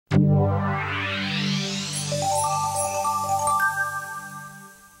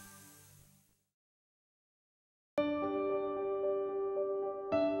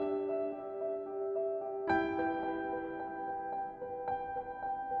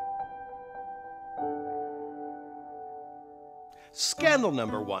Scandal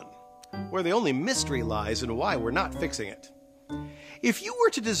number 1, where the only mystery lies in why we're not fixing it. If you were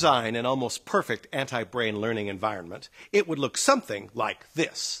to design an almost perfect anti-brain learning environment, it would look something like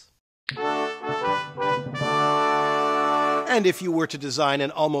this. And if you were to design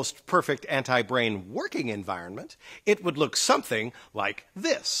an almost perfect anti-brain working environment, it would look something like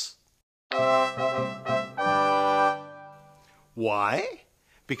this. Why?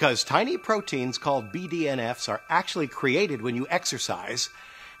 Because tiny proteins called BDNFs are actually created when you exercise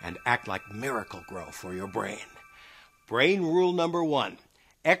and act like Miracle-Gro for your brain. Brain rule number 1,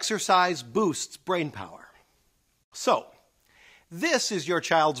 exercise boosts brain power. So, this is your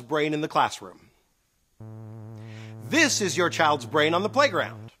child's brain in the classroom. This is your child's brain on the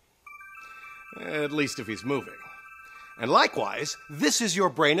playground. At least if he's moving. And likewise, this is your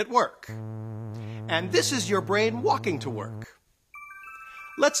brain at work. And this is your brain walking to work.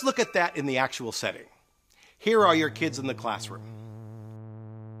 Let's look at that in the actual setting. Here are your kids in the classroom.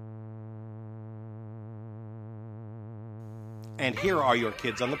 And here are your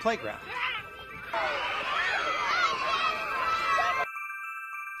kids on the playground.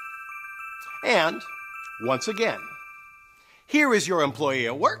 And, once again, here is your employee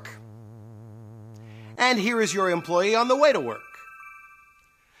at work. And here is your employee on the way to work.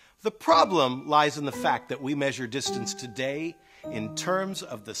 The problem lies in the fact that we measure distance today in terms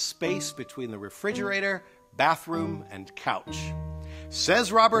of the space between the refrigerator, bathroom, and couch.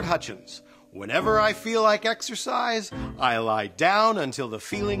 Says Robert Hutchins, "Whenever I feel like exercise, I lie down until the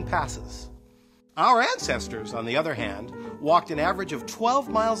feeling passes." Our ancestors, on the other hand, walked an average of 12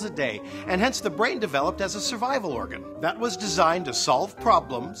 miles a day, and hence the brain developed as a survival organ that was designed to solve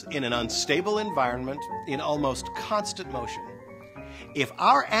problems in an unstable environment in almost constant motion. If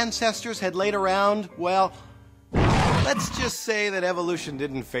our ancestors had laid around, well, let's just say that evolution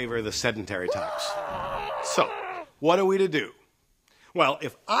didn't favor the sedentary types. So, what are we to do? Well,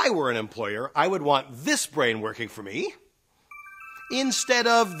 if I were an employer, I would want this brain working for me instead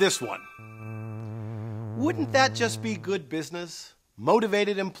of this one. Wouldn't that just be good business?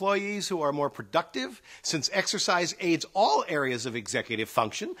 Motivated employees who are more productive, since exercise aids all areas of executive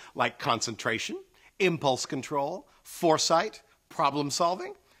function, like concentration, impulse control, foresight, problem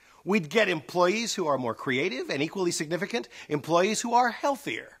solving. We'd get employees who are more creative, and equally significant, employees who are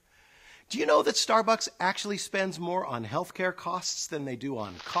healthier. Do you know that Starbucks actually spends more on healthcare costs than they do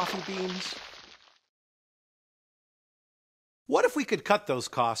on coffee beans? What if we could cut those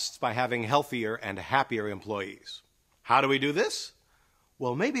costs by having healthier and happier employees? How do we do this?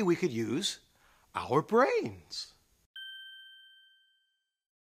 Well, maybe we could use our brains.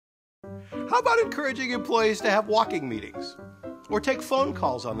 How about encouraging employees to have walking meetings or take phone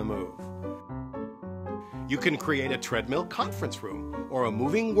calls on the move? You can create a treadmill conference room or a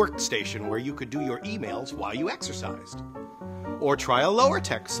moving workstation where you could do your emails while you exercised. Or try a lower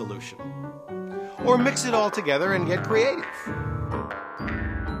tech solution. Or mix it all together and get creative.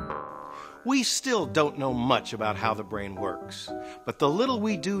 We still don't know much about how the brain works, but the little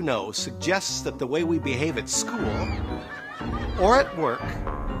we do know suggests that the way we behave at school or at work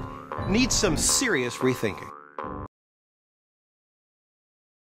needs some serious rethinking.